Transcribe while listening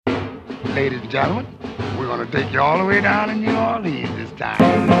Ladies and gentlemen, we're going to take you all the way down to New Orleans this time.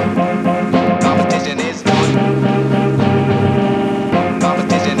 Competition is on.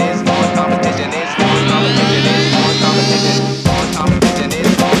 Competition is on. Competition is on. Competition is on. Competition is on. Competition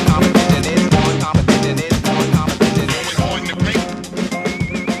is on. Competition is on. Competition is on. Competition is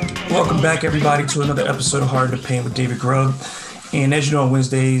on. Welcome back, everybody, to another episode of Hard to Paint with David Grubb. And as you know, on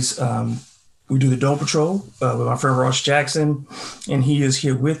Wednesdays, we do the Dome Patrol with my friend Ross Jackson, and he is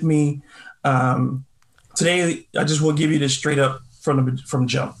here with me. Today, I just will give you this straight up from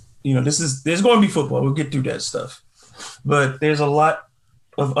jump. You know, there's going to be football. We'll get through that stuff. But there's a lot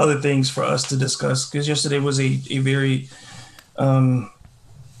of other things for us to discuss because yesterday was a very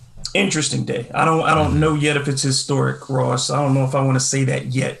interesting day. I don't know yet if it's historic, Ross. I don't know if I want to say that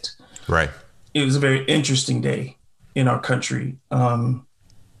yet. Right. It was a very interesting day in our country.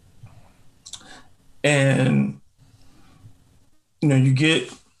 And, you know,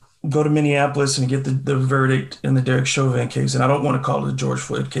 go to Minneapolis and get the verdict in the Derek Chauvin case. And I don't want to call it the George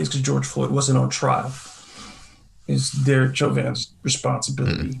Floyd case because George Floyd wasn't on trial. It's Derek Chauvin's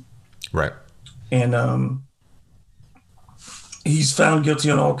responsibility. Right. And he's found guilty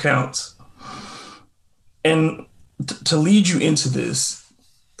on all counts. And to lead you into this,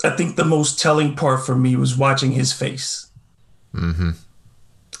 I think the most telling part for me was watching his face. Mm-hmm.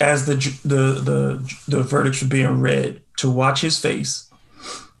 As the verdicts were being read, to watch his face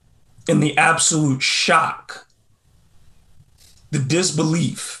and the absolute shock, the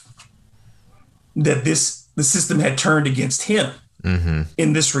disbelief that the system had turned against him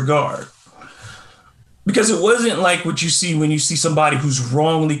in this regard. Because it wasn't like what you see when you see somebody who's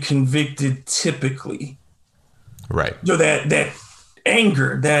wrongly convicted typically. Right. You know, that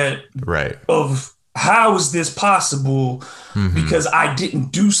anger, that right. of how is this possible because I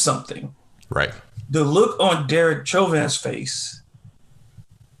didn't do something. Right. The look on Derek Chauvin's face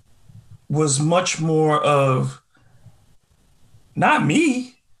was much more of, not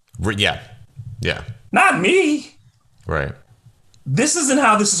me. Yeah. Yeah. Not me. Right. This isn't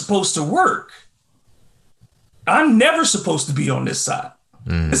how this is supposed to work. I'm never supposed to be on this side.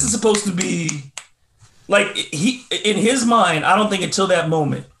 This is supposed to be like in his mind, I don't think until that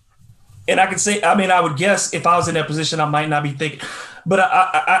moment. And I can say, I would guess if I was in that position, I might not be thinking, but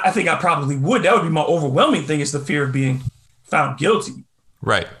I think I probably would. That would be my overwhelming thing, is the fear of being found guilty.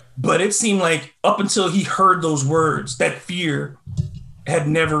 Right. But it seemed like up until he heard those words, that fear had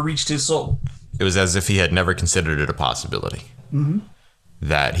never reached his soul. It was as if he had never considered it a possibility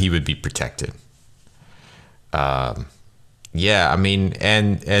that he would be protected. Yeah, I mean,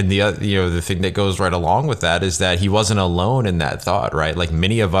 and the thing that goes right along with that is that he wasn't alone in that thought, right? Like,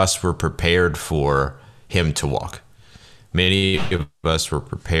 many of us were prepared for him to walk. Many of us were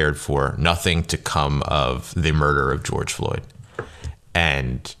prepared for nothing to come of the murder of George Floyd.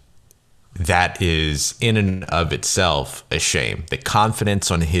 And that is in and of itself a shame. The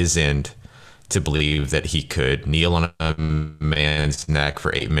confidence on his end to believe that he could kneel on a man's neck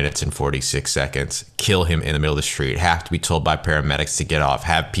for 8 minutes and 46 seconds, kill him in the middle of the street, have to be told by paramedics to get off,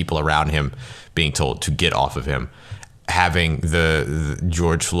 have people around him being told to get off of him, having the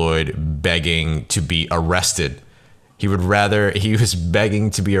George Floyd begging to be arrested. He was begging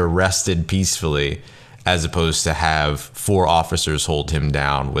to be arrested peacefully, as opposed to have 4 officers hold him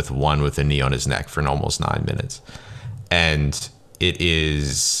down with one with a knee on his neck for almost 9 minutes. And it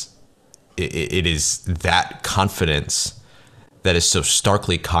is that confidence that is so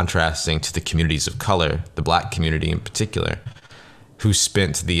starkly contrasting to the communities of color, the Black community in particular, who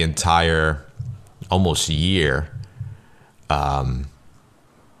spent the entire almost year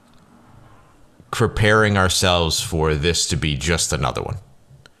preparing ourselves for this to be just another one.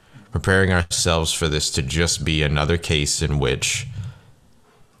 Preparing ourselves for this to just be another case in which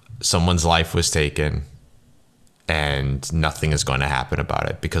someone's life was taken and nothing is going to happen about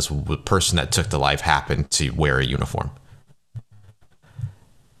it because the person that took the life happened to wear a uniform.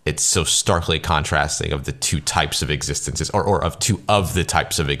 It's so starkly contrasting of the two types of existences, or of two of the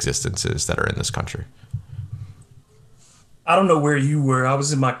types of existences that are in this country. I don't know where you were. I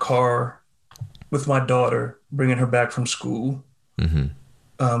was in my car with my daughter, bringing her back from school.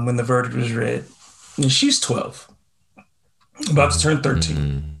 When the verdict was read. And she's 12, about to turn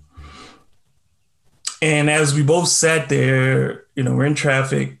 13. And as we both sat there, you know, we're in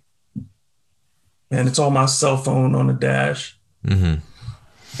traffic and it's on my cell phone on the dash.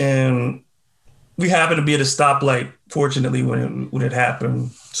 And we happened to be at a stoplight, fortunately, when it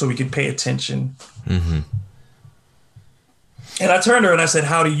happened, so we could pay attention. And I turned to her and I said,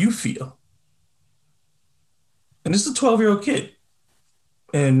 "How do you feel?" And this is a 12-year-old kid.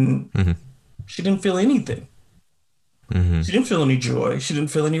 And she didn't feel anything. She didn't feel any joy. She didn't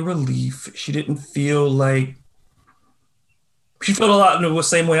feel any relief. She didn't feel like she felt a lot in the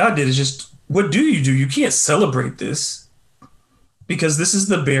same way I did. It's just, what do? You can't celebrate this because this is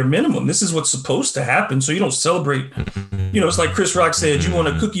the bare minimum. This is what's supposed to happen. So you don't celebrate. It's like Chris Rock said, you want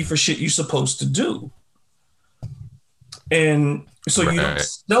a cookie for shit you're supposed to do. And so you don't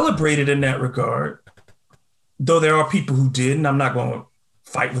celebrate it in that regard, though there are people who did, and I'm not going to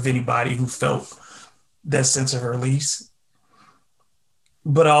fight with anybody who felt that sense of release.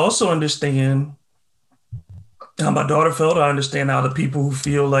 But I also understand how my daughter felt. I understand how the people who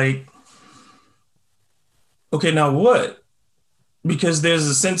feel like, okay, now what? Because there's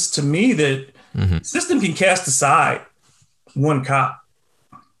a sense to me that the system can cast aside one cop.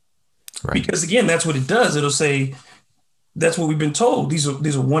 Right. Because again, that's what it does. It'll say, that's what we've been told. These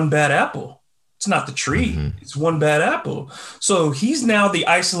are one bad apple. It's not the tree. It's one bad apple. So he's now the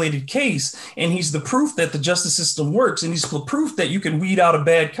isolated case, and he's the proof that the justice system works, and he's the proof that you can weed out a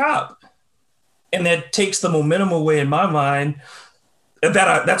bad cop. And that takes the momentum away in my mind.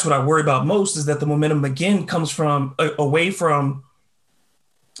 That's what I worry about most, is that the momentum again comes from away from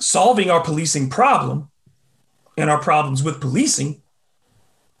solving our policing problem and our problems with policing,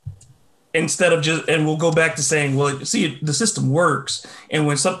 instead of and we'll go back to saying, well, see, the system works. And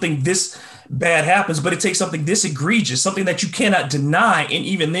when something this bad happens, but it takes something this egregious, something that you cannot deny. And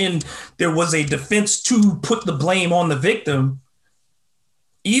even then there was a defense to put the blame on the victim.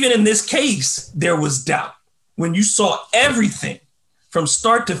 Even in this case, there was doubt. When you saw everything from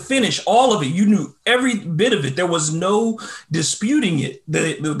start to finish, all of it, you knew every bit of it. There was no disputing it.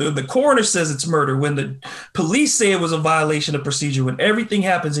 The coroner says it's murder. When the police say it was a violation of procedure, when everything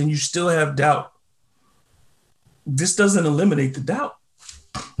happens and you still have doubt, this doesn't eliminate the doubt.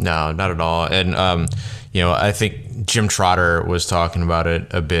 No, not at all. And, I think Jim Trotter was talking about it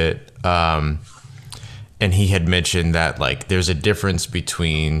a bit. And he had mentioned that, like, there's a difference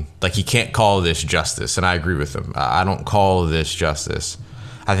between, like, you can't call this justice. And I agree with him. I don't call this justice.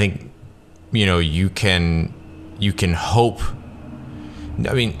 I think, you can hope.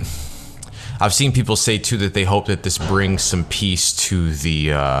 I mean, I've seen people say, too, that they hope that this brings some peace to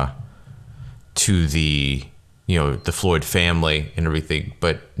the the Floyd family and everything,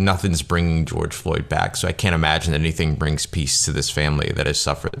 but nothing's bringing George Floyd back. So I can't imagine that anything brings peace to this family that has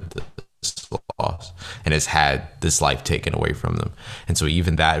suffered this loss and has had this life taken away from them. And so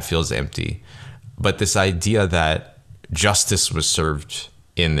even that feels empty. But this idea that justice was served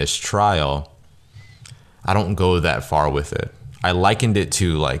in this trial, I don't go that far with it. I likened it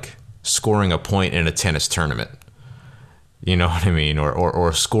to like scoring a point in a tennis tournament. You know what I mean?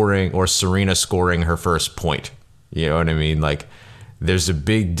 Or scoring, or Serena scoring her first point. You know what I mean? Like, there's a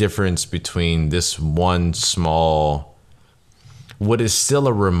big difference between this one small, what is still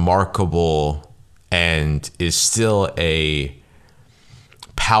a remarkable and is still a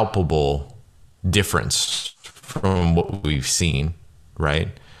palpable difference from what we've seen, right?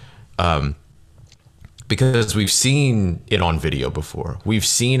 Because we've seen it on video before. We've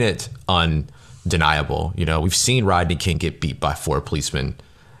seen it undeniable. We've seen Rodney King get beat by 4 policemen.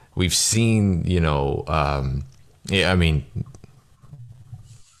 We've seen,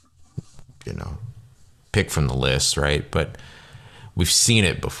 pick from the list, right? But we've seen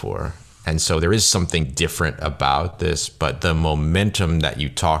it before. And so there is something different about this, but the momentum that you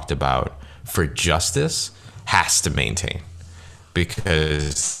talked about for justice has to maintain,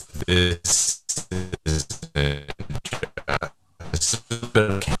 because this is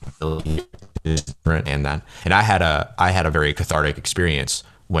different. And I had a very cathartic experience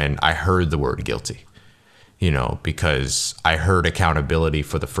when I heard the word guilty. Because I heard accountability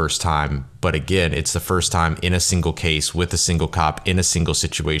for the first time. But again, it's the first time in a single case with a single cop in a single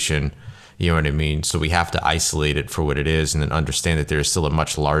situation. You know what I mean? So we have to isolate it for what it is, and then understand that there's still a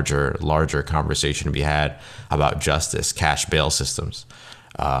much larger conversation to be had about justice, cash bail systems,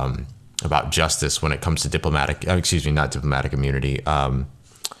 about justice when it comes to qualified immunity.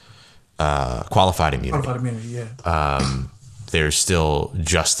 Qualified immunity, yeah. There's still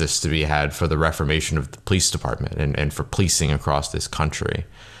justice to be had for the reformation of the police department and for policing across this country,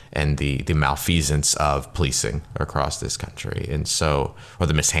 and the malfeasance of policing across this country, and so, or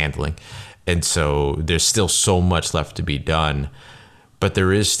the mishandling. And so there's still so much left to be done, but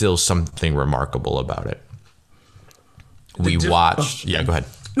there is still something remarkable about it. We watched. Yeah, go ahead.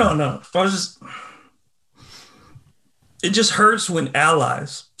 No. It just hurts when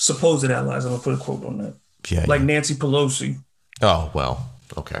allies, supposed allies, I'm gonna put a quote on that. Yeah, like Nancy Pelosi. Oh, well,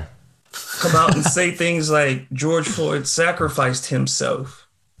 okay. Come out and say things like George Floyd sacrificed himself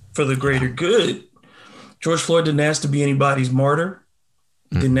for the greater good. George Floyd didn't ask to be anybody's martyr.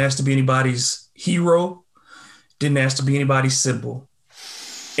 Didn't ask to be anybody's hero. didn't ask to be anybody's symbol.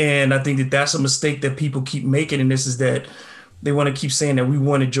 And I think that that's a mistake that people keep making. And this is that they want to keep saying that we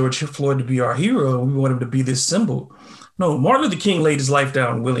wanted George Floyd to be our hero and we want him to be this symbol. No, Martin Luther King laid his life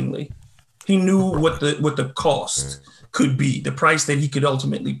down willingly. He knew what the cost could be, the price that he could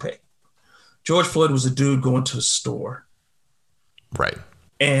ultimately pay. George Floyd was a dude going to a store. Right.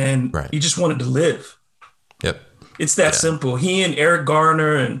 And he just wanted to live. Yep. It's that simple. He and Eric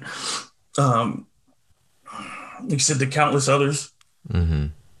Garner and like you said, the countless others,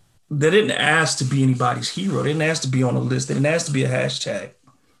 they didn't ask to be anybody's hero. They didn't ask to be on a list. They didn't ask to be a hashtag.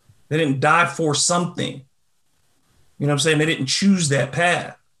 They didn't die for something. You know what I'm saying? They didn't choose that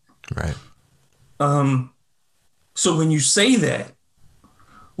path. Right. So when you say that,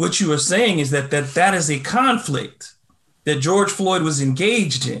 what you are saying is that is a conflict that George Floyd was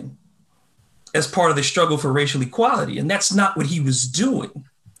engaged in as part of the struggle for racial equality. And that's not what he was doing.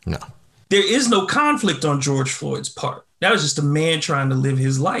 No. There is no conflict on George Floyd's part. That was just a man trying to live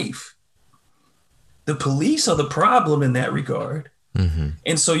his life. The police are the problem in that regard.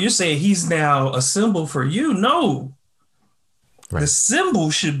 And so you're saying he's now a symbol for you? No. The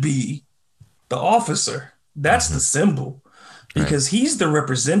symbol should be the officer. That's the symbol, because he's the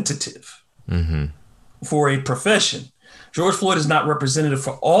representative for a profession. George Floyd is not representative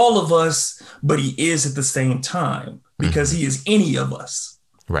for all of us, but he is at the same time because he is any of us.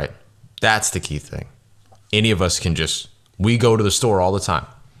 Right. That's the key thing. Any of us can we go to the store all the time,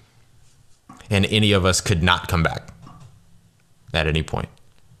 and any of us could not come back at any point.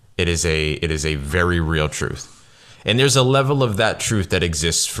 It is a very real truth. And there's a level of that truth that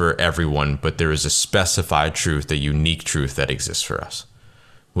exists for everyone, but there is a specified truth, a unique truth that exists for us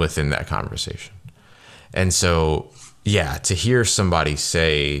within that conversation. And so, yeah, to hear somebody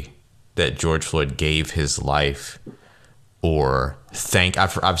say that George Floyd gave his life or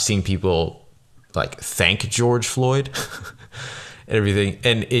I've seen people like thank George Floyd and everything.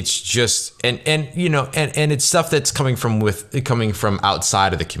 And it's just, and it's stuff that's coming from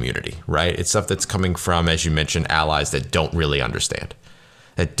outside of the community, right? It's stuff that's coming from, as you mentioned, allies that don't really understand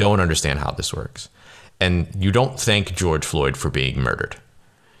how this works. And you don't thank George Floyd for being murdered.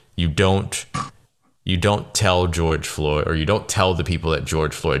 You don't tell George Floyd, or you don't tell the people that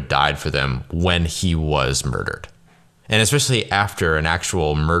George Floyd died for them when he was murdered. And especially after an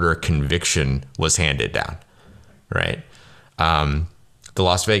actual murder conviction was handed down, right? The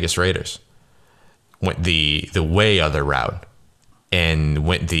Las Vegas Raiders went the way other route and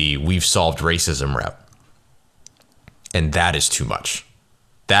went the we've solved racism route. And that is too much.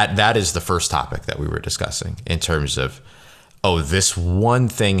 That is the first topic that we were discussing in terms of, this one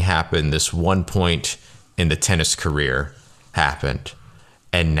thing happened, this one point in the tennis career happened,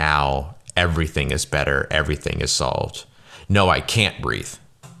 and now everything is better, everything is solved. No, I can't breathe.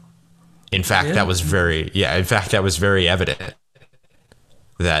 In fact, that was very evident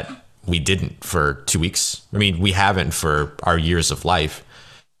that we didn't for 2 weeks. I mean, we haven't for our years of life,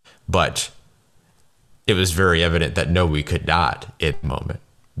 but it was very evident that no, we could not at the moment,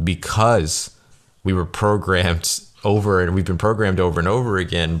 because we were programmed we've been programmed over and over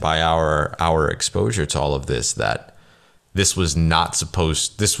again by our exposure to all of this, that this was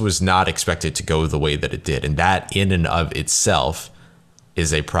not expected to go the way that it did. And that in and of itself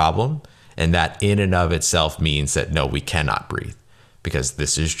is a problem. And that in and of itself means that no, we cannot breathe, because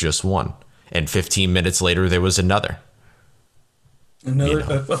this is just one. And 15 minutes later, there was another. A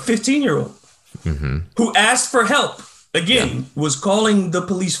 15-year-old who asked for help. Again, was calling the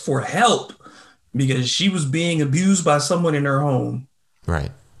police for help because she was being abused by someone in her home. Right.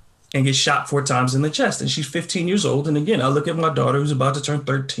 And gets shot 4 times in the chest. And she's 15 years old. And again, I look at my daughter who's about to turn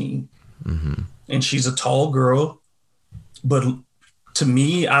 13. And she's a tall girl. But to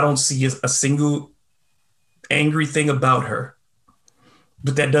me, I don't see a single angry thing about her.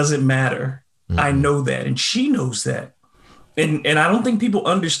 But that doesn't matter. I know that. And she knows that. And I don't think people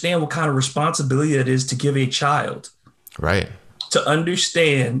understand what kind of responsibility it is to give a child. Right. To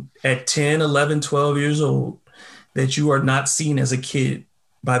understand at 10, 11, 12 years old that you are not seen as a kid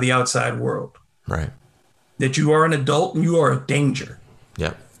by the outside world. Right. That you are an adult and you are a danger.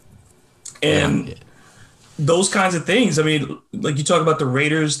 Yep. And those kinds of things. I mean, like you talk about the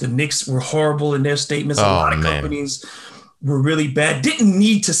Raiders, the Knicks were horrible in their statements. A lot of companies were really bad. Didn't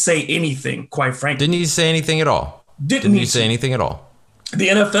need to say anything, quite frankly. Didn't need to say anything at all. Didn't need to say anything at all. The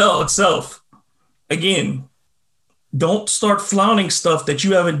NFL itself, again, don't start flaunting stuff that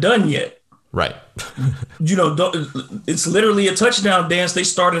you haven't done yet. Right. It's literally a touchdown dance. They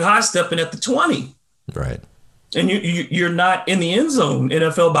started high stepping at the 20. Right. And you're not in the end zone,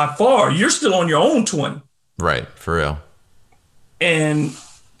 NFL, by far. You're still on your own 20. Right. For real. And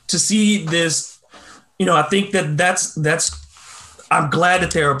to see this, I think that's I'm glad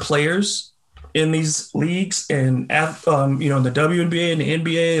that there are players in these leagues and in the WNBA and the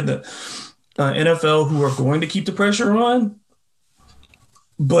NBA and the NFL who are going to keep the pressure on.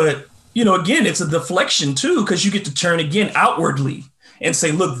 But again, it's a deflection too, because you get to turn again outwardly and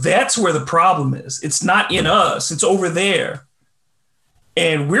say, look, that's where the problem is. It's not in us. It's over there.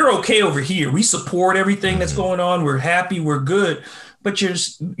 And we're okay over here. We support everything that's going on. We're happy. We're good. But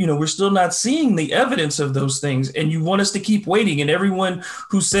we're still not seeing the evidence of those things. And you want us to keep waiting. And everyone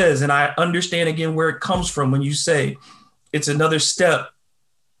who says, and I understand again where it comes from when you say it's another step.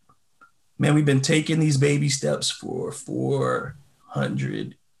 Man, we've been taking these baby steps for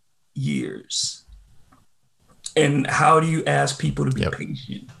 400 years. And how do you ask people to be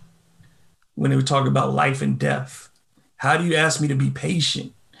patient when they were talking about life and death? How do you ask me to be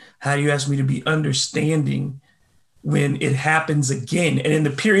patient? How do you ask me to be understanding when it happens again? And in the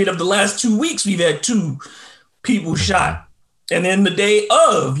period of the last 2 weeks, we've had 2 people shot. And then the day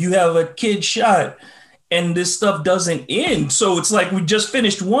of, you have a kid shot, and this stuff doesn't end. So it's like we just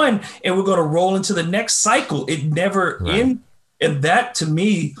finished one and we're going to roll into the next cycle. It never ends. And that, to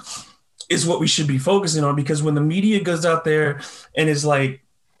me, is what we should be focusing on, because when the media goes out there and is like,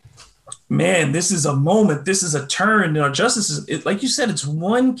 man, this is a moment, this is a turn in our justice, like you said, it's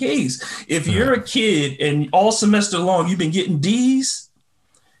one case. If you're a kid and all semester long you've been getting D's,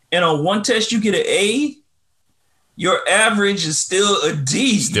 and on one test you get an A, your average is still a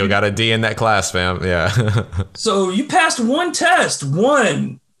D. Still got a D in that class, fam. Yeah. So you passed one test,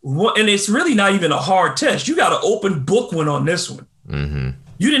 one, and it's really not even a hard test. You got an open book one on this one. Mm-hmm.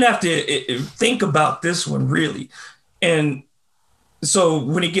 You didn't have to think about this one, really. And so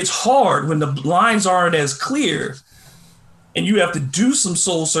when it gets hard, when the lines aren't as clear and you have to do some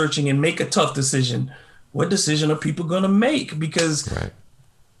soul searching and make a tough decision, what decision are people going to make? Because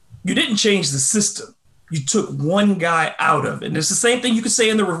you didn't change the system. You took one guy out of it. And it's the same thing you could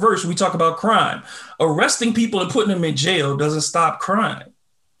say in the reverse when we talk about crime. Arresting people and putting them in jail doesn't stop crime,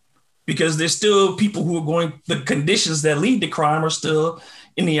 because there's still people who are the conditions that lead to crime are still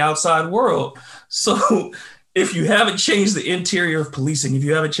in the outside world. So if you haven't changed the interior of policing, if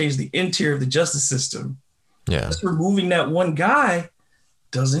you haven't changed the interior of the justice system, just removing that one guy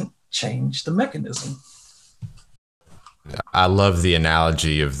doesn't change the mechanism. I love the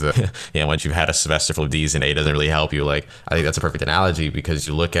analogy of once you've had a semester full of D's and A doesn't really help you. Like, I think that's a perfect analogy, because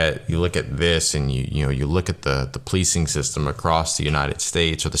you look at this and you look at the policing system across the United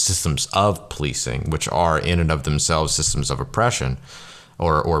States, or the systems of policing, which are in and of themselves systems of oppression,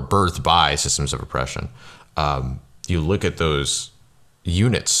 or birthed by systems of oppression. You look at those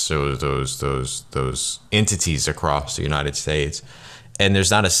units, so those entities across the United States, and there's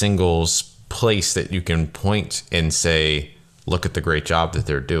not a single place that you can point and say, look at the great job that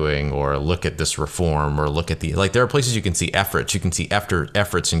they're doing, or look at this reform, or look at there are places you can see efforts. You can see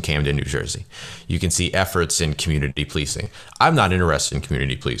efforts in Camden, New Jersey. You can see efforts in community policing. I'm not interested in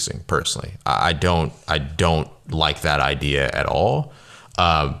community policing personally. I don't like that idea at all.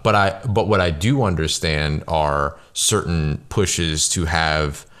 But what I do understand are certain pushes to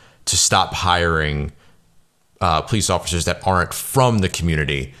stop hiring police officers that aren't from the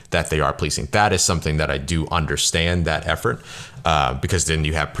community that they are policing. That is something that I do understand, that effort, because then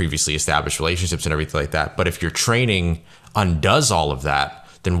you have previously established relationships and everything like that. But if your training undoes all of that,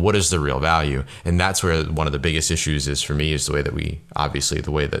 then what is the real value? And that's where one of the biggest issues is for me, is the way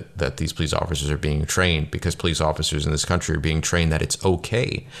that these police officers are being trained, because police officers in this country are being trained that it's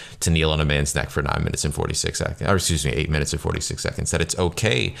okay to kneel on a man's neck for 8 minutes and 46 seconds, that it's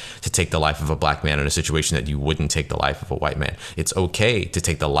okay to take the life of a black man in a situation that you wouldn't take the life of a white man. It's okay to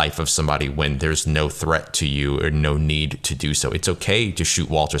take the life of somebody when there's no threat to you or no need to do so. It's okay to shoot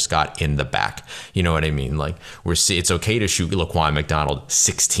Walter Scott in the back. You know what I mean? Like, it's okay to shoot Laquan McDonald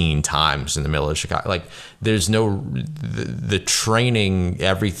 16 times in the middle of Chicago. Like, there's the training,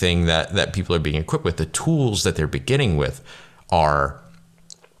 everything that people are being equipped with, the tools that they're beginning with are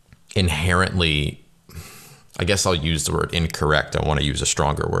inherently, I guess I'll use the word incorrect. I want to use a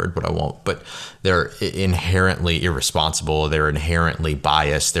stronger word, but I won't. But they're inherently irresponsible. They're inherently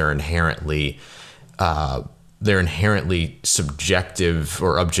biased. They're inherently subjective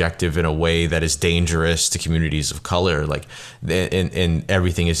or objective in a way that is dangerous to communities of color. Like, and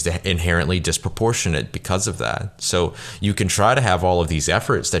everything is inherently disproportionate because of that. So you can try to have all of these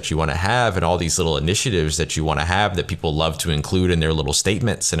efforts that you want to have, and all these little initiatives that you want to have, that people love to include in their little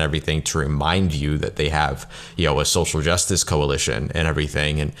statements and everything, to remind you that they have, a social justice coalition and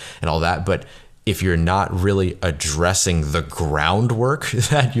everything and all that. But if you're not really addressing the groundwork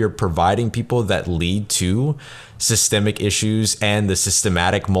that you're providing people that lead to systemic issues and the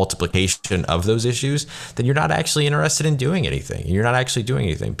systematic multiplication of those issues, then you're not actually interested in doing anything. You're not actually doing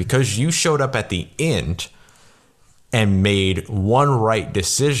anything because you showed up at the end and made one right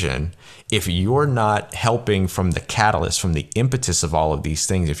decision. If you're not helping from the catalyst, from the impetus of all of these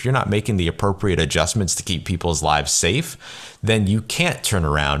things, if you're not making the appropriate adjustments to keep people's lives safe, then you can't turn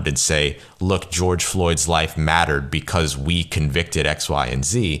around and say, look, George Floyd's life mattered because we convicted X, Y, and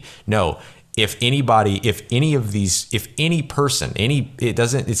Z. No, if any person,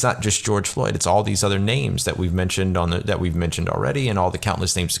 it's not just George Floyd, it's all these other names that we've mentioned already, and all the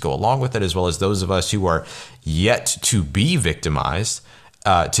countless names to go along with it, as well as those of us who are yet to be victimized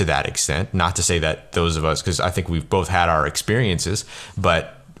to that extent. Not to say that those of us, because I think we've both had our experiences,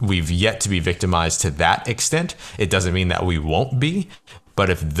 but we've yet to be victimized to that extent. It doesn't mean that we won't be. But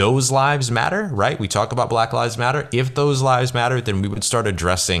if those lives matter, right? We talk about Black Lives Matter. If those lives matter, then we would start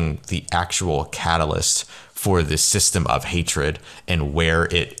addressing the actual catalyst for this system of hatred and where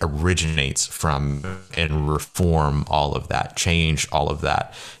it originates from, and reform all of that, change all of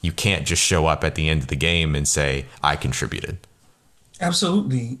that. You can't just show up at the end of the game and say, I contributed.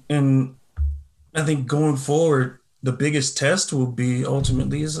 Absolutely. And I think going forward, the biggest test will be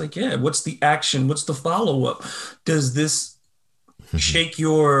ultimately is like, yeah, what's the action? What's the follow-up? Does this shake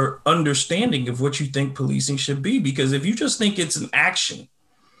your understanding of what you think policing should be? Because if you just think it's an action,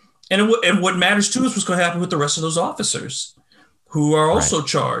 and what matters too is what's going to happen with the rest of those officers who are also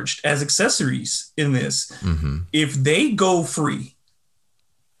charged as accessories in this. If they go free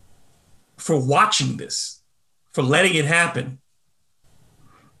for watching this, for letting it happen,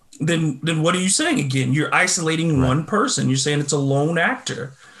 then what are you saying again? You're isolating one person. You're saying it's a lone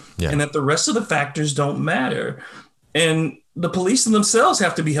actor, and that the rest of the factors don't matter. And the police themselves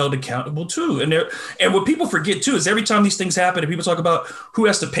have to be held accountable too. And what people forget too is every time these things happen and people talk about who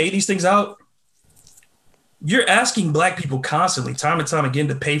has to pay these things out, you're asking Black people constantly, time and time again,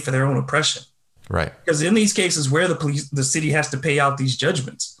 to pay for their own oppression. Right. Because in these cases where the city has to pay out these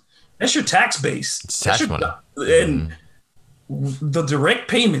judgments, that's your tax base. It's tax money. And the direct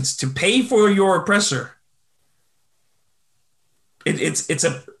payments to pay for your oppressor,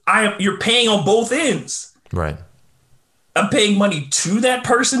 you're paying on both ends. Right. I'm paying money to that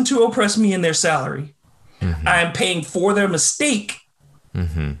person to oppress me in their salary. I am paying for their mistake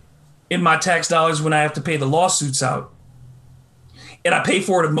in my tax dollars when I have to pay the lawsuits out. And I pay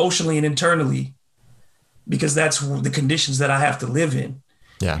for it emotionally and internally because that's the conditions that I have to live in.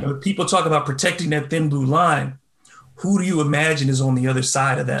 Yeah. You know, people talk about protecting that thin blue line. Who do you imagine is on the other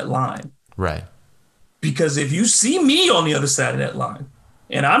side of that line? Right. Because if you see me on the other side of that line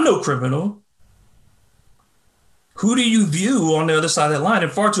and I'm no criminal, who do you view on the other side of that line?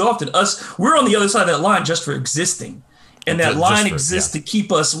 And far too often, we're on the other side of that line just for existing. And that line exists to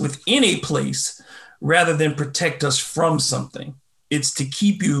keep us within a place rather than protect us from something. It's to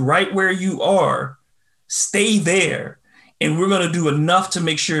keep you right where you are, stay there. And we're going to do enough to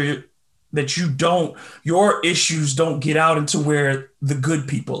make sure that your issues don't get out into where the good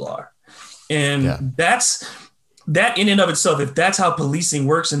people are. And that in and of itself, if that's how policing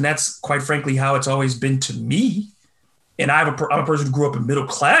works, and that's quite frankly how it's always been to me, and I'm a person who grew up in middle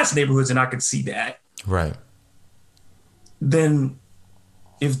class neighborhoods and I could see that. Right. Then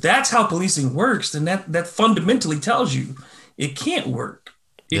if that's how policing works, then that fundamentally tells you it can't work.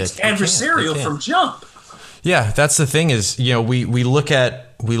 It's adversarial from jump. Yeah, that's the thing is, you know, we look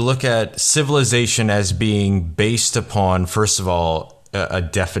at civilization as being based upon, first of all, the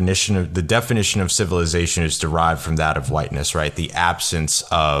definition of civilization is derived from that of whiteness, right? The absence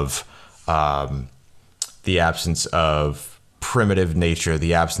of primitive nature,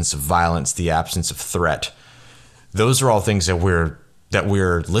 the absence of violence, the absence of threat. Those are all things that we're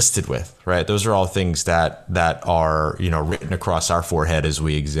listed with, right? Those are all things that are, you know, written across our forehead as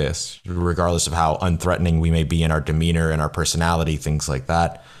we exist, regardless of how unthreatening we may be in our demeanor and our personality, things like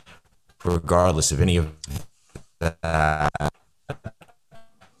that. Regardless of any of that,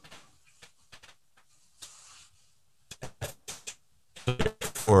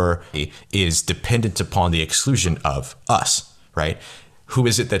 or is dependent upon the exclusion of us, right? Who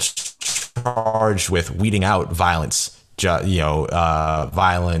is it that's charged with weeding out violence?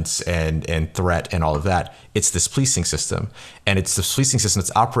 Violence and threat and all of that. It's this policing system, and it's this policing system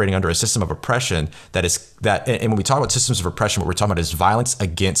that's operating under a system of oppression and when we talk about systems of oppression, what we're talking about is violence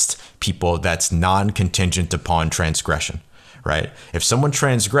against people that's non-contingent upon transgression, right? If someone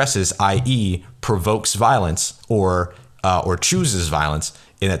transgresses, i.e. provokes violence or chooses violence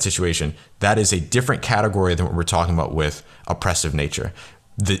in that situation, that is a different category than what we're talking about with oppressive nature.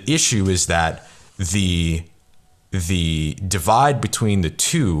 The issue is that the divide between the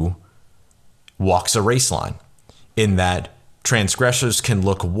two walks a race line, in that transgressors can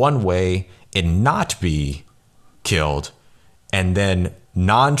look one way and not be killed, and then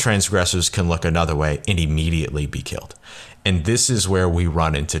non-transgressors can look another way and immediately be killed. And this is where we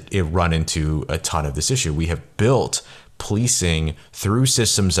run into a ton of this issue. We have built policing through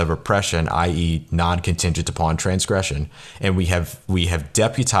systems of oppression, i.e. non-contingent upon transgression. And we have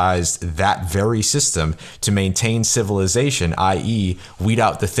deputized that very system to maintain civilization, i.e. weed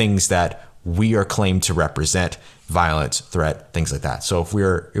out the things that we are claimed to represent: violence, threat, things like that. So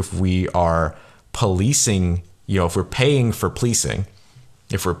if we are policing, if we're paying for policing,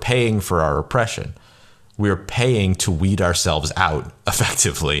 if we're paying for our oppression, we're paying to weed ourselves out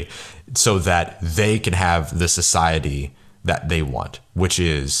effectively, so that they can have the society that they want, which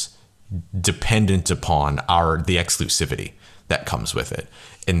is dependent upon the exclusivity that comes with it.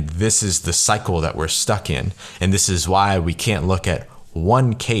 And this is the cycle that we're stuck in. And this is why we can't look at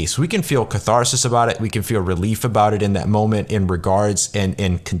one case. We can feel catharsis about it. We can feel relief about it in that moment, in regards and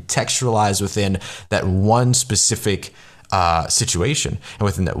contextualize within that one specific situation and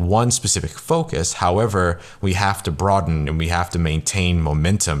within that one specific focus. However, we have to broaden and we have to maintain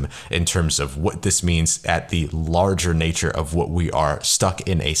momentum in terms of what this means at the larger nature of what we are stuck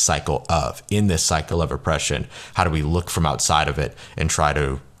in a cycle of. In this cycle of oppression, how do we look from outside of it and try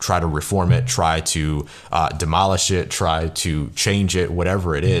to reform it, try to demolish it, try to change it,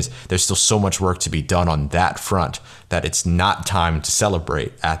 whatever it is? There's still so much work to be done on that front that it's not time to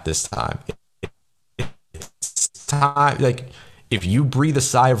celebrate at this time. Time, like, if you breathe a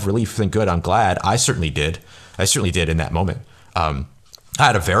sigh of relief, then good. I'm glad. I certainly did in that moment. I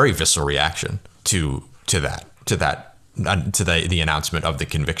had a very visceral reaction to the announcement of the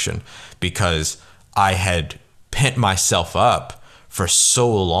conviction, because I had pent myself up for so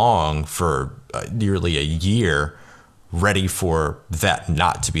long, for nearly a year, ready for that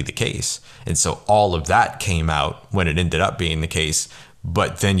not to be the case. And so all of that came out when it ended up being the case.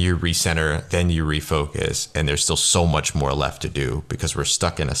 But then you recenter, then you refocus, and there's still so much more left to do, because we're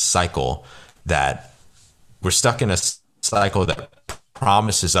stuck in a cycle that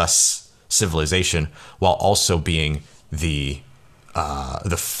promises us civilization, while also being the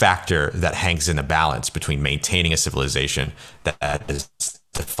factor that hangs in the balance between maintaining a civilization that is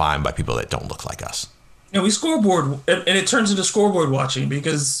defined by people that don't look like us. We scoreboard, and it turns into scoreboard watching,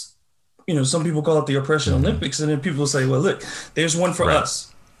 because some people call it the oppression Olympics, and then people say, well, look, there's one for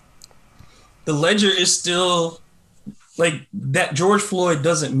us. The ledger is still like that. George Floyd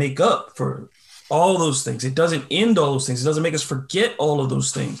doesn't make up for all those things. It doesn't end all those things. It doesn't make us forget all of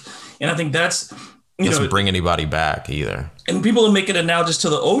those things. And I think that's, it doesn't bring anybody back either. And people will make it analogous to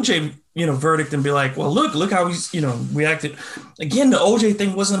the OJ, verdict, and be like, well, look how he's, reacted. Again, the OJ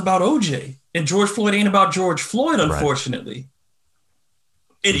thing wasn't about OJ, and George Floyd ain't about George Floyd, unfortunately. Right.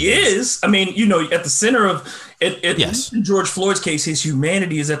 It is. I mean, at the center of it. Yes. In George Floyd's case, his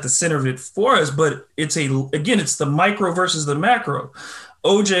humanity is at the center of it for us. But it's the micro versus the macro.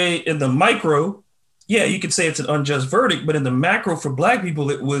 OJ in the micro, you could say it's an unjust verdict. But in the macro for Black people,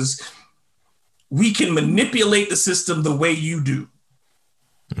 it was, we can manipulate the system the way you do.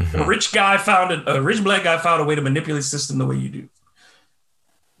 Mm-hmm. A rich Black guy found a way to manipulate the system the way you do.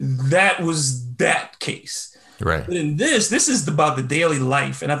 That was that case. Right. But in this is about the daily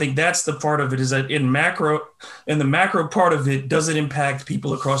life. And I think that's the part of it, is that the macro part of it doesn't impact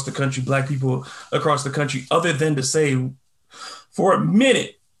people across the country, Black people across the country, other than to say, for a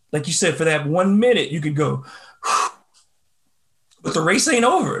minute, like you said, for that 1 minute, you could go, but the race ain't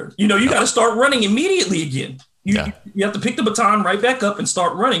over. You got to start running immediately again. You have to pick the baton right back up and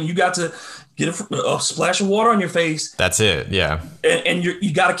start running. You got to get a splash of water on your face. That's it. Yeah. And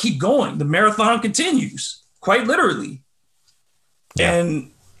you got to keep going. The marathon continues. Quite literally. Yeah.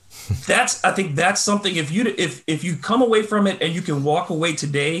 And I think that's something, if you come away from it and you can walk away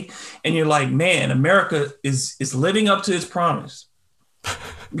today and you're like, man, America is living up to its promise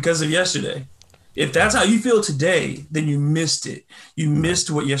because of yesterday. If that's how you feel today, then you missed it. You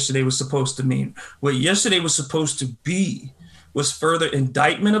missed what yesterday was supposed to mean. What yesterday was supposed to be was further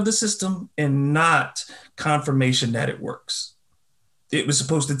indictment of the system and not confirmation that it works. It was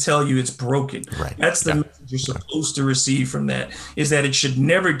supposed to tell you it's broken. Right. That's the message you're supposed to receive from that, is that it should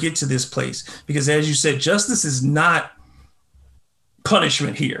never get to this place. Because as you said, justice is not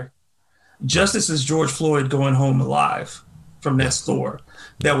punishment here. Justice is George Floyd going home alive from that store.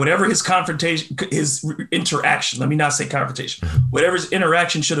 That whatever his interaction, let me not say confrontation, whatever his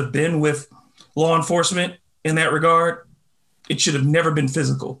interaction should have been with law enforcement in that regard, it should have never been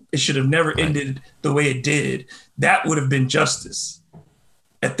physical. It should have never ended the way it did. That would have been justice.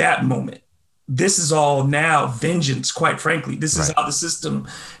 At that moment, this is all now vengeance, quite frankly. This is Right. how the system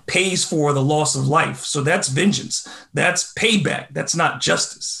pays for the loss of life. So that's vengeance. That's payback. That's not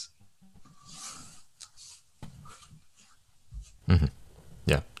justice.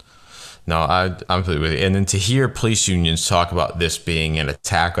 Yeah. No, I'm completely with you. And then to hear police unions talk about this being an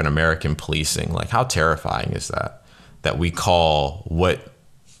attack on American policing, like how terrifying is that? That we call what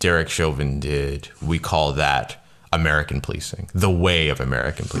Derek Chauvin did, we call that American policing, the way of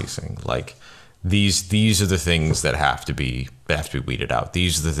American policing. Like these are the things that have to be weeded out.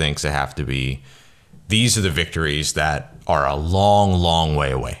 These are the things that have to be. These are the victories that are a long, long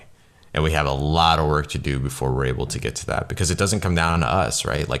way away. And we have a lot of work to do before we're able to get to that, because it doesn't come down to us,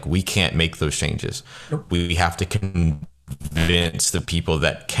 right? Like we can't make those changes. Nope. We have to convince the people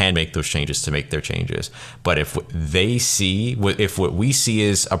that can make those changes to make their changes. But if what we see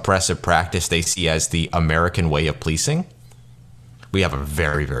is oppressive practice, they see as the American way of policing, we have a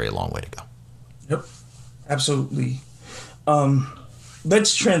very, very long way to go. Yep, absolutely.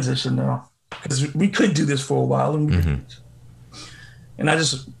 Let's transition now, because we could do this for a while, and and I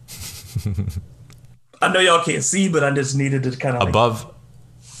know y'all can't see, but I just needed to kind of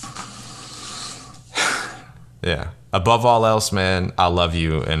above all else, man, I love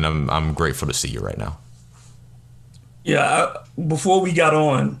you, and I'm grateful to see you right now. Yeah, before we got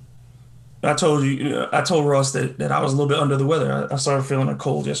on, I told Ross that I was a little bit under the weather. I started feeling a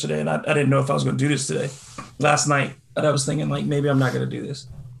cold yesterday, and I didn't know if I was going to do this today. Last night, I was thinking, like, maybe I'm not going to do this.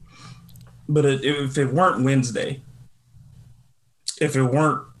 But if it weren't Wednesday, if it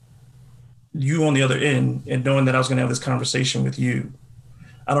weren't you on the other end, and knowing that I was going to have this conversation with you,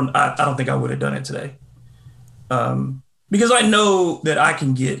 I don't think I would have done it today. Because I know that I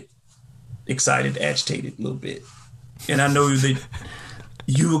can get excited, agitated a little bit. And I know that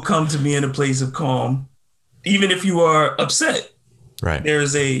you will come to me in a place of calm, even if you are upset. Right.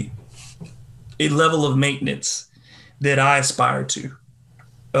 There's a level of maintenance that I aspire to,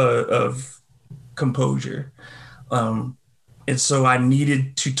 of composure. And so I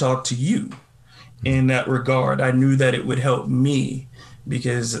needed to talk to you in that regard. I knew that it would help me,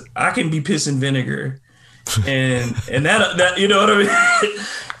 because I can be piss and vinegar, and that you know what I mean?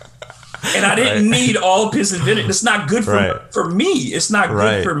 And I didn't need all piss and vinegar. It's not good for me. It's not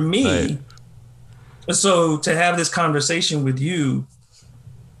good for me. Right. So to have this conversation with you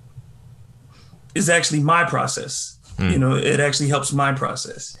is actually my process. You know, it actually helps my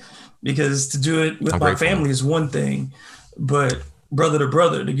process, because to do it with my family is one thing, but brother to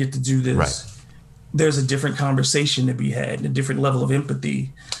brother, to get to do this, there's a different conversation to be had, and a different level of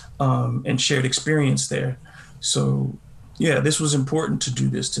empathy and shared experience there. So yeah, this was important to do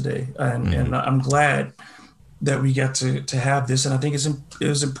this today, and I'm glad that we got to have this. And I think it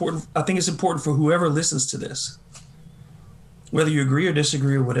was important. I think it's important for whoever listens to this, whether you agree or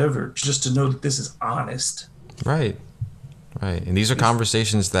disagree or whatever, just to know that this is honest. Right. And these are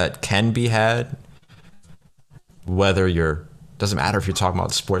conversations that can be had, doesn't matter if you're talking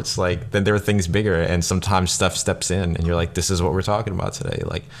about sports, like, then there are things bigger, and sometimes stuff steps in and you're like, this is what we're talking about today.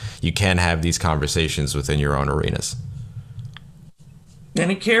 Like, you can have these conversations within your own arenas. And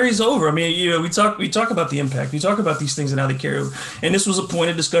it carries over. I mean, you know, we talk about the impact. We talk about these things and how they carry over. And this was a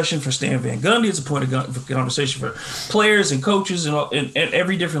point of discussion for Stan Van Gundy. It's a point of conversation for players and coaches and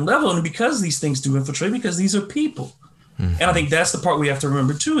every different level. And because these things do infiltrate, because these are people. And I think that's the part we have to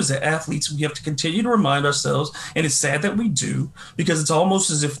remember too, is that athletes, we have to continue to remind ourselves, and it's sad that we do, because it's almost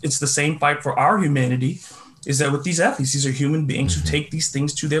as if it's the same fight for our humanity, is that with these athletes, these are human beings who take these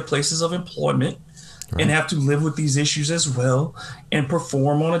things to their places of employment and have to live with these issues as well, and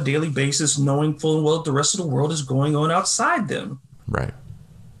perform on a daily basis, knowing full and well that the rest of the world is going on outside them. Right.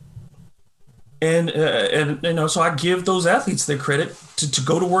 And you know, so I give those athletes their credit to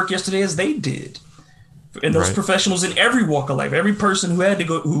go to work yesterday as they did. And those professionals in every walk of life, every person who had to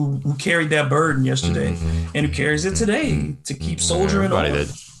go, who carried that burden yesterday and who carries it today to keep soldiering on. I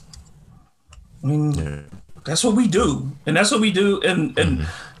mean, that's what we do. And that's what we do. And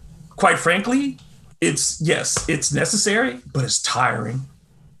quite frankly, it's necessary, but it's tiring.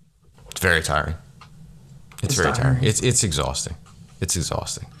 It's very tiring. It's very tiring. It's exhausting. It's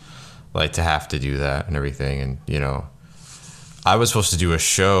exhausting. Like, to have to do that and everything. And, you know, I was supposed to do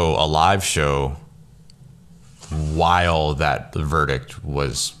a live show while that verdict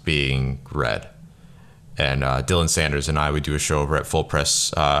was being read, and Dylan Sanders and I would do a show over at Full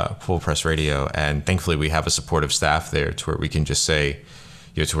Press Radio, and thankfully we have a supportive staff there to where we can just say,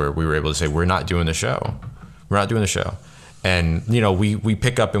 you know, to where we were able to say, we're not doing the show, and you know, we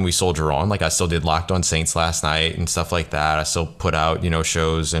pick up and we soldier on. Like, I still did Locked On Saints last night and stuff like that. I still put out, you know,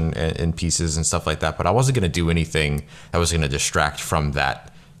 shows and pieces and stuff like that, but I wasn't going to do anything that was going to distract from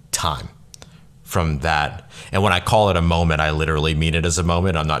that time. from that. And when I call it a moment, I literally mean it as a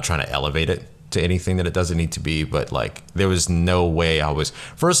moment. I'm not trying to elevate it to anything that it doesn't need to be, but like there was no way I was,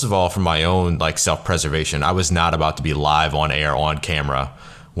 first of all, for my own like self-preservation, I was not about to be live on air on camera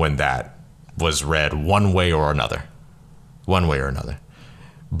when that was read one way or another.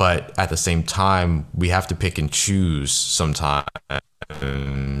 But at the same time, we have to pick and choose sometimes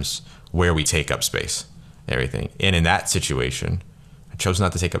where we take up space, everything. And in that situation, I chose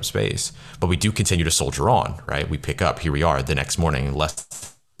not to take up space, but we do continue to soldier on, right? We pick up, here we are the next morning,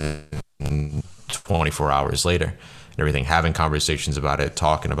 less than 24 hours later, and everything, having conversations about it,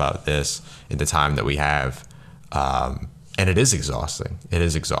 talking about this in the time that we have. And it is exhausting. It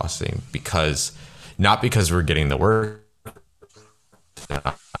is exhausting because, not because we're getting the work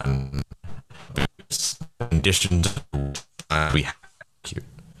done, conditions we have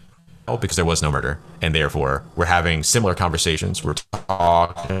because there was no murder, and therefore we're having similar conversations. We're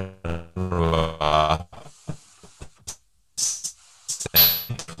talking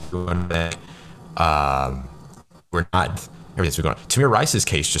we're not, everything's been going on. Tamir Rice's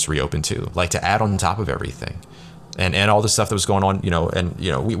case just reopened too, like to add on top of everything and all the stuff that was going on,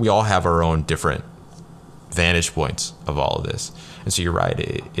 we all have our own different vantage points of all of this. And so you're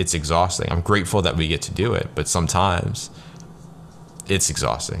right, it's exhausting. I'm grateful that we get to do it, but sometimes it's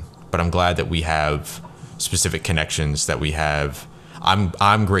exhausting. But I'm glad that we have specific connections that we have.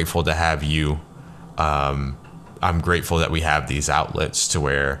 I'm grateful to have you. I'm grateful that we have these outlets to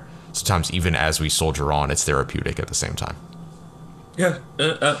where sometimes even as we soldier on, it's therapeutic at the same time. Yeah.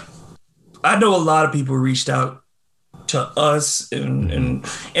 I know a lot of people reached out to us and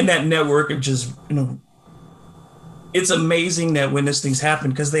that network of just, it's amazing that when these things happen,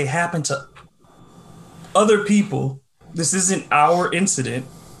 because they happen to other people, this isn't our incident.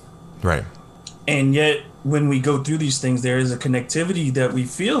 Right. And yet when we go through these things, there is a connectivity that we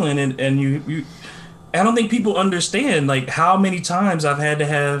feel in it. And you I don't think people understand like how many times I've had to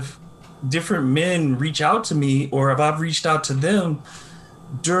have different men reach out to me, or if I've reached out to them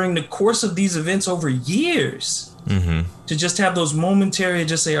during the course of these events over years, to just have those momentary,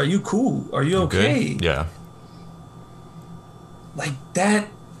 just say, are you cool? Are you okay? Good. Yeah. Like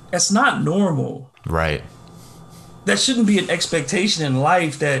that's not normal. Right. That shouldn't be an expectation in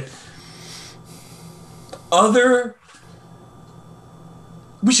life that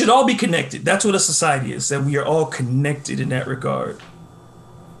we should all be connected. That's what a society is, that we are all connected in that regard.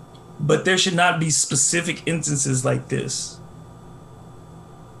 But there should not be specific instances like this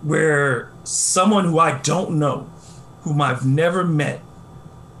where someone who I don't know, whom I've never met,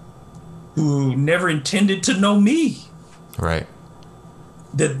 who never intended to know me, right,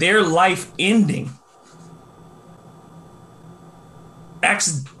 that their life ending,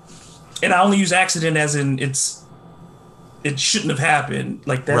 and I only use accident as in it shouldn't have happened.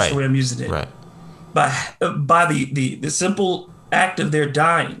 Like that's the way I'm using it. Right. By the simple act of their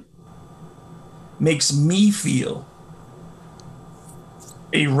dying makes me feel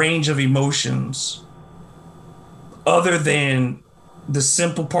a range of emotions other than the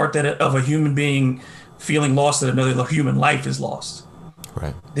simple part of a human being feeling lost, that another human life is lost.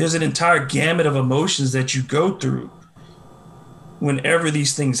 Right. There's an entire gamut of emotions that you go through whenever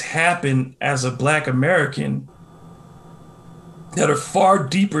these things happen as a Black American that are far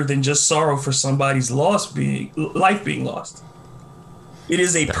deeper than just sorrow for somebody's life being lost. It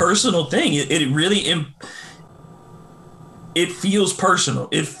is a personal thing. It really, it feels personal.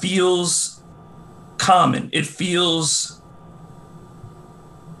 It feels common. It feels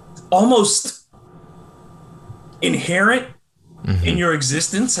almost inherent in your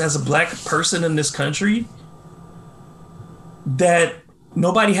existence as a Black person in this country, that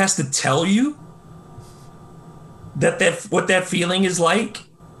nobody has to tell you that what that feeling is like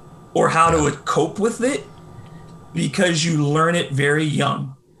or how to cope with it, because you learn it very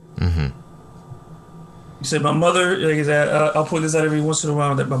young. You said my mother, like I said, I'll point this out every once in a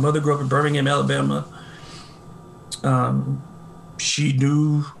while, that my mother grew up in Birmingham, Alabama. She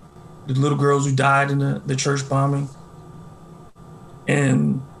knew the little girls who died in the church bombing.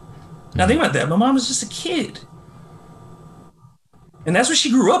 And now think about that. My mom was just a kid. And that's what she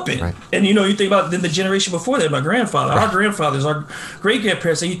grew up in. Right. And, you think about then the generation before that, my grandfather, our grandfathers, our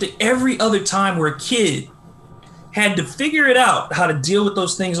great-grandparents, and you think every other time where a kid had to figure it out, how to deal with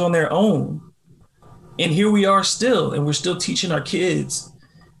those things on their own. And here we are still, and we're still teaching our kids,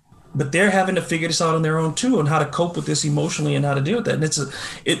 but they're having to figure this out on their own too, on how to cope with this emotionally and how to deal with that. And it's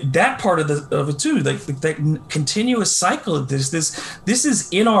that part of it too, like that continuous cycle of this is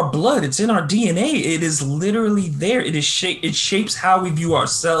in our blood. It's in our DNA. It is literally there. It shapes how we view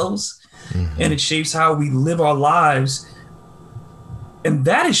ourselves, and it shapes how we live our lives. And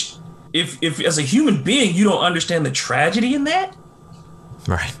that is if as a human being you don't understand the tragedy in that,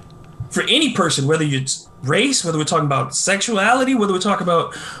 Right. for any person, whether it's race, whether we're talking about sexuality, whether we're talking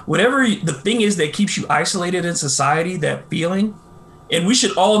about whatever the thing is that keeps you isolated in society, that feeling. And we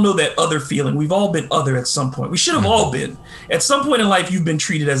should all know that other feeling. We've all been other at some point. We should have all been. At some point in life, you've been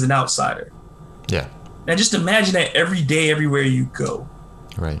treated as an outsider. Yeah. Now just imagine that every day, everywhere you go.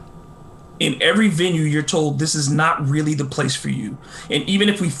 Right. In every venue, you're told this is not really the place for you. And even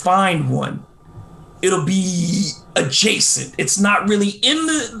if we find one, it'll be adjacent. It's not really in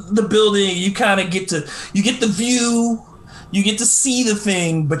the building. You kind of get the view, you get to see the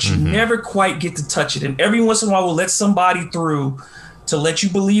thing, but you never quite get to touch it. And every once in a while, we'll let somebody through to let you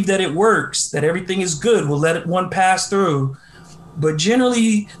believe that it works, that everything is good. We'll let one pass through. But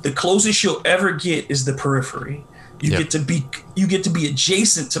generally, the closest you'll ever get is the periphery. You get to be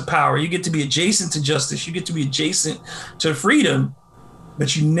adjacent to power. You get to be adjacent to justice. You get to be adjacent to freedom,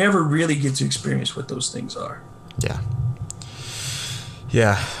 but you never really get to experience what those things are. Yeah.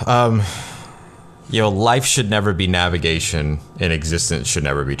 Yeah. Life should never be navigation, and existence should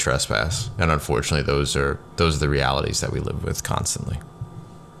never be trespass. And unfortunately, those are the realities that we live with constantly.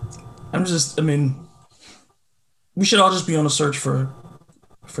 We should all just be on a search for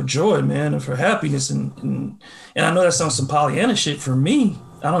joy, man, and for happiness. And I know that sounds some Pollyanna shit for me.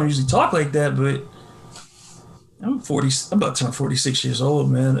 I don't usually talk like that, but I'm about to turn 46 years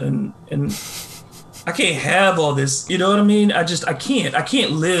old, man. And I can't have all this, you know what I mean? I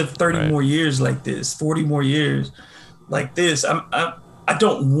can't live 30 more years like this, 40 more years like this. I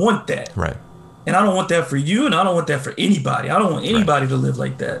don't want that. Right. And I don't want that for you, and I don't want that for anybody. I don't want anybody to live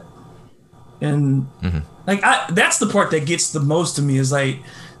like that. And that's the part that gets the most to me is like,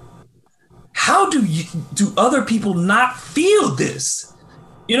 how do other people not feel this?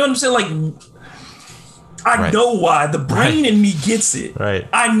 You know what I'm saying? Like, I know why. The brain in me gets it. Right.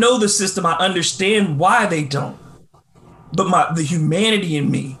 I know the system. I understand why they don't. But the humanity in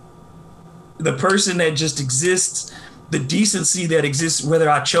me, the person that just exists, the decency that exists, whether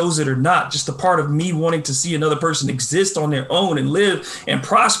I chose it or not, just the part of me wanting to see another person exist on their own and live and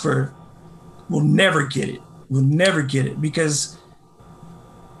prosper, will never get it. We'll never get it because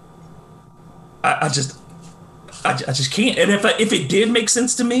I just can't. And if it did make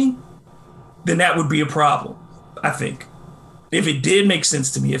sense to me, then that would be a problem, I think. If it did make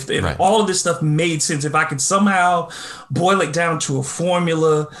sense to me, if all of this stuff made sense, if I could somehow boil it down to a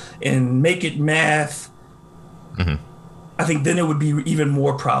formula and make it math, I think then it would be even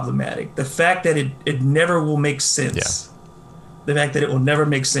more problematic. The fact that it never will make sense. The fact that it will never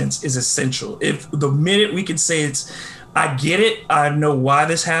make sense is essential. If the minute we can say I get it, I know why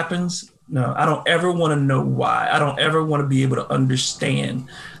this happens. No, I don't ever want to know why. I don't ever want to be able to understand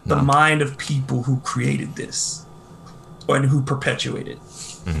the mind of people who created this and who perpetuate it.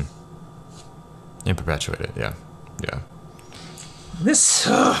 And perpetuate it, yeah. This,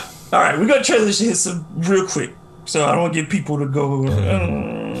 all right, we're going to transition here some real quick. So I don't want to get people to go,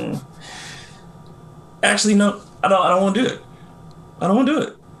 actually, no, I don't want to do it. I don't want to do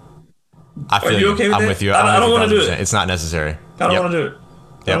it. I feel Are you okay with I'm that? with you. I don't want to do it. It's not necessary. I don't want to do it.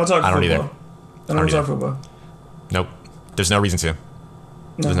 I don't want to talk football. I don't either. I don't want to talk football. Nope. There's no reason to.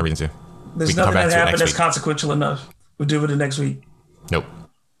 There's no reason to. There's nothing that happened that's consequential enough. We'll deal with it next week. Nope.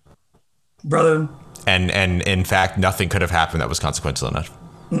 Brother. And in fact, nothing could have happened that was consequential enough.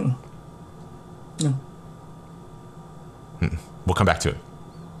 No. We'll come back to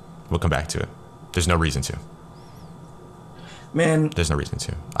it. There's no reason to. Man. There's no reason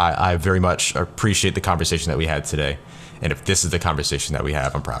to. I very much appreciate the conversation that we had today. And if this is the conversation that we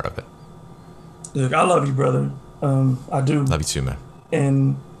have, I'm proud of it. Look, I love you, brother. I do. Love you too, man.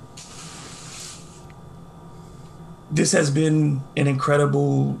 And this has been an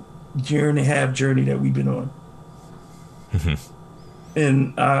incredible 1.5-year journey that we've been on.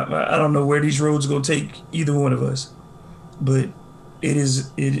 And I don't know where these roads are going to take either one of us. But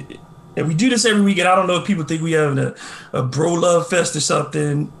and we do this every week, and I don't know if people think we have a bro love fest or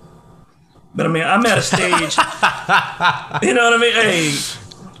something. But I mean, I'm at a stage. You know what I mean? Hey,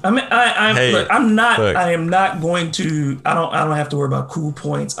 I am not going to. I don't have to worry about cool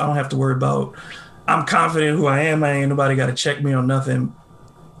points. I don't have to worry about. I'm confident who I am. I ain't nobody got to check me on nothing.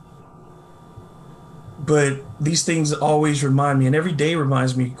 But these things always remind me, and every day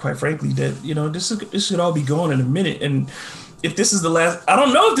reminds me, quite frankly, that this should all be gone in a minute. And if this is the last, I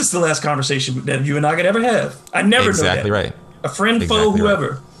don't know if this is the last conversation that you and I could ever have. I never know that. Exactly right. A friend, foe,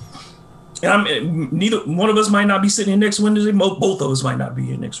 whoever. Right. And neither one of us might not be sitting here next Wednesday. Both of us might not be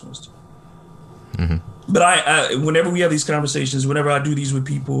here next Wednesday. But I whenever we have these conversations, whenever I do these with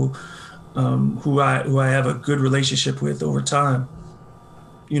people who I have a good relationship with over time,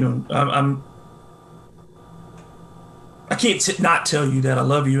 I can't not tell you that I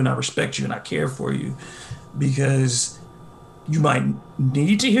love you and I respect you and I care for you, because you might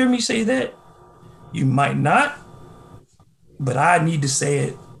need to hear me say that. You might not, but I need to say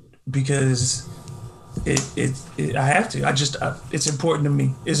it because I have to. It's important to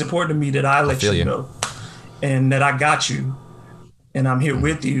me. It's important to me that I let you know, and that I got you, and I'm here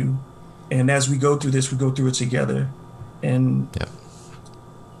with you. And as we go through this, we go through it together. And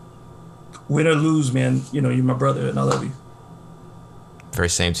win or lose, man, you're my brother, and I love you. Very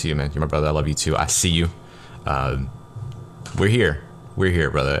same to you, man. You're my brother. I love you too. I see you. We're here,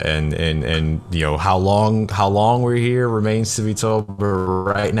 brother. And how long we're here remains to be told. But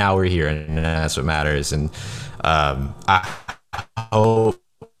right now we're here, and that's what matters. And I hope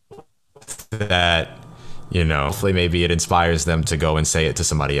that hopefully maybe it inspires them to go and say it to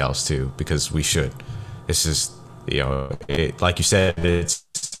somebody else too, because we should. It's just like you said,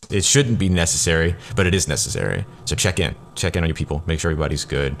 it shouldn't be necessary, but it is necessary. So check in on your people, make sure everybody's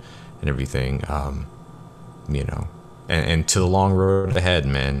good and everything. And to the long road ahead,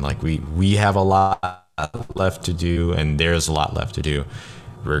 man. Like we have a lot left to do, and there's a lot left to do,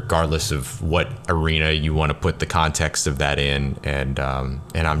 regardless of what arena you want to put the context of that in. And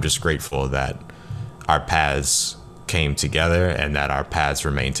I'm just grateful that our paths came together and that our paths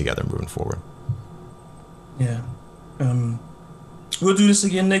remain together moving forward. Yeah. We'll do this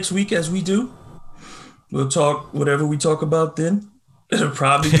again next week, as we do. We'll talk whatever we talk about then. It'll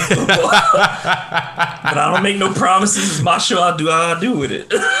probably be football. But I don't make no promises. It's my show. I'll do how I do with it.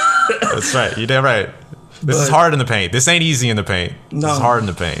 That's right. You're damn right. This is hard in the paint. This ain't easy in the paint. No. This is hard in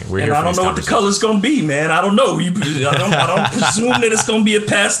the paint. We're here. I don't know what the color's gonna be, man. I don't know. I don't presume that it's gonna be a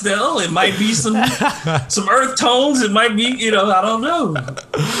pastel. It might be some earth tones. It might be, I don't know.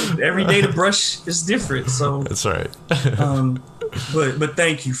 Every day the brush is different. So that's right. But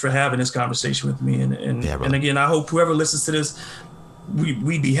thank you for having this conversation with me. And again, I hope whoever listens to this,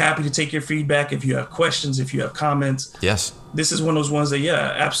 we'd be happy to take your feedback. If you have questions, if you have comments. Yes. This is one of those ones that,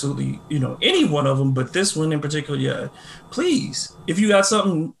 absolutely, any one of them, but this one in particular, please, if you got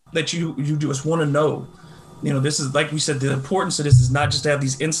something that you just want to know, this is, like we said, the importance of this is not just to have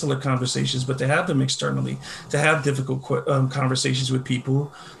these insular conversations, but to have them externally, to have difficult conversations with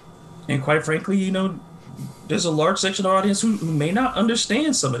people. And quite frankly, there's a large section of our audience who may not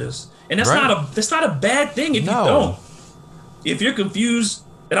understand some of this. And that's not a bad thing if you don't. If you're confused,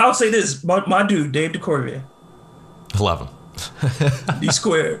 and I'll say this, my dude, Dave DeCorvier. Love him. D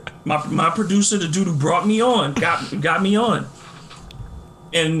squared. My producer, the dude who brought me on, got me on.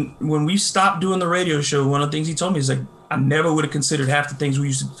 And when we stopped doing the radio show, one of the things he told me is like, I never would have considered half the things we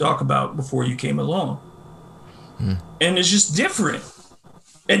used to talk about before you came along. And it's just different.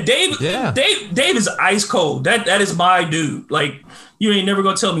 And Dave is ice cold. That is my dude. Like, you ain't never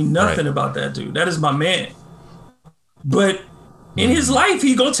gonna tell me nothing about that dude. That is my man. But in his life,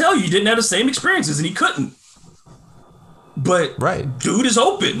 he gonna tell you he didn't have the same experiences, and he couldn't. But dude is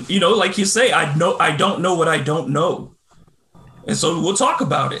open, like you say, I don't know what I don't know. And so we'll talk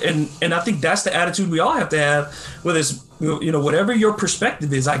about it. And I think that's the attitude we all have to have, whether it's, whatever your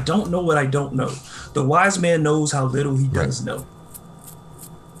perspective is. I don't know what I don't know. The wise man knows how little he does know.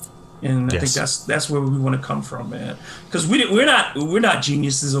 And I think that's where we want to come from, man. Because we're not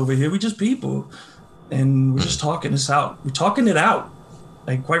geniuses over here. We're just people. And we're just talking this out. We're talking it out.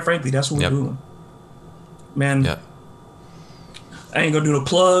 Like, quite frankly, that's what we're doing. Man, I ain't gonna do no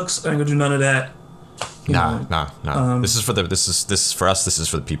plugs. I ain't gonna do none of that. Nah. This is for us. This is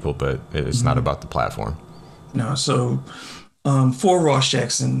for the people, but it's not about the platform. No. So, for Ross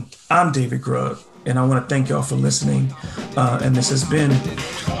Jackson, I'm David Grubb, and I want to thank y'all for listening. And this has been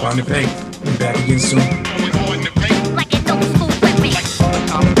On the Paint. We'll be back again soon.